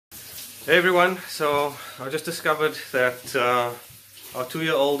Hey everyone, so I just discovered that our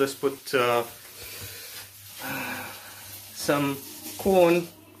 2-year-old has put some corn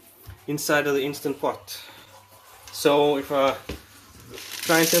inside of the Instant Pot. So if I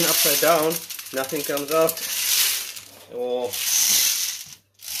try and turn it upside down, nothing comes out. Or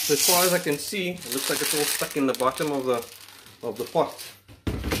so as far as I can see, it looks like it's all stuck in the bottom of the pot.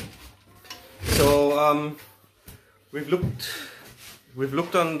 So We've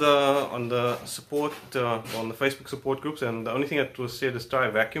looked on the support on the Facebook support groups, and the only thing that was said is try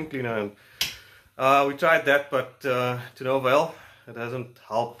a vacuum cleaner, and we tried that, but to no avail. It hasn't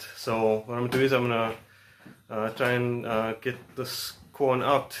helped. So what I'm gonna do is I'm gonna try and get this corn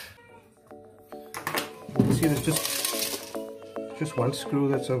out. You can see there's just one screw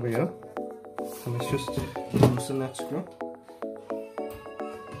that's over here, and let's just loosen that screw.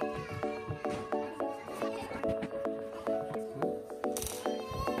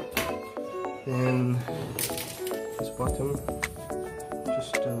 Then this bottom,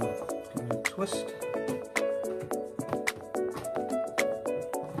 just give it a twist.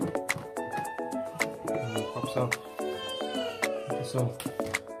 And it pops out. Okay, so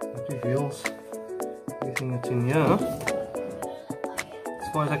that reveals everything that's in here. As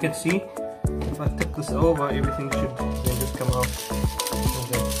far as I can see, if I tip this over, everything should then just come out.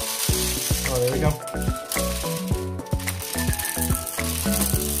 Okay. Oh, there we go.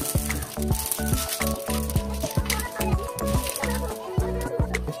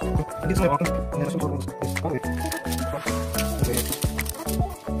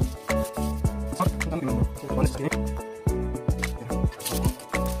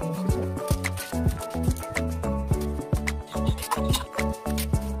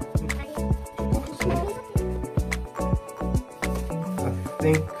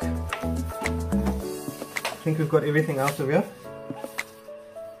 I think we've got everything out of here.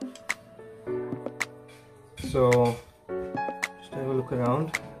 So just have a look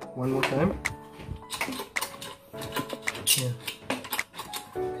around one more time. Yeah.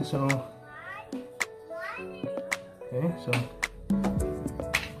 So okay, so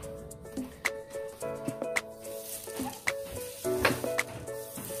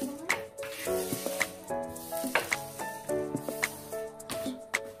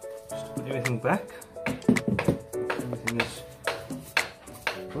just put everything back. Everything is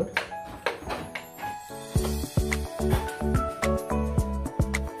good.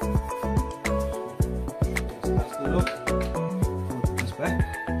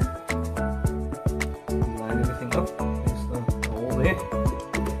 Line everything up. There's the hole there.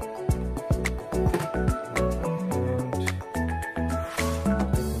 And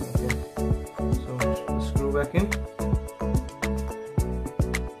so the screw back in.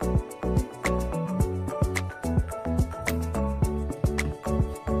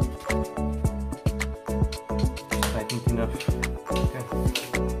 Tightened enough. Okay.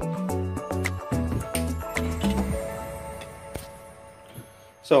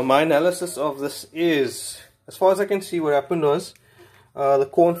 So my analysis of this is, as far as I can see, what happened was the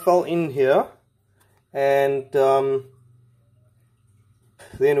corn fell in here and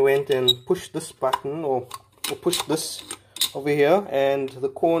then went and pushed this button or pushed this over here, and the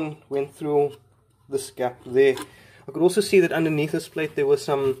corn went through this gap there. I could also see that underneath this plate there were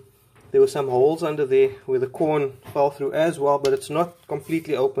some holes under there where the corn fell through as well, but it's not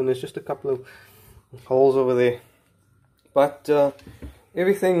completely open. There's just a couple of holes over there, but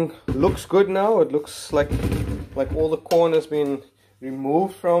everything looks good now. It looks like all the corn has been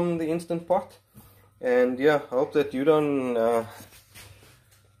removed from the Instant Pot, and yeah, I hope that you don't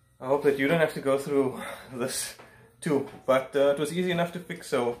have to go through this too. But it was easy enough to fix.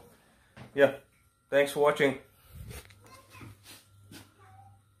 So yeah, thanks for watching.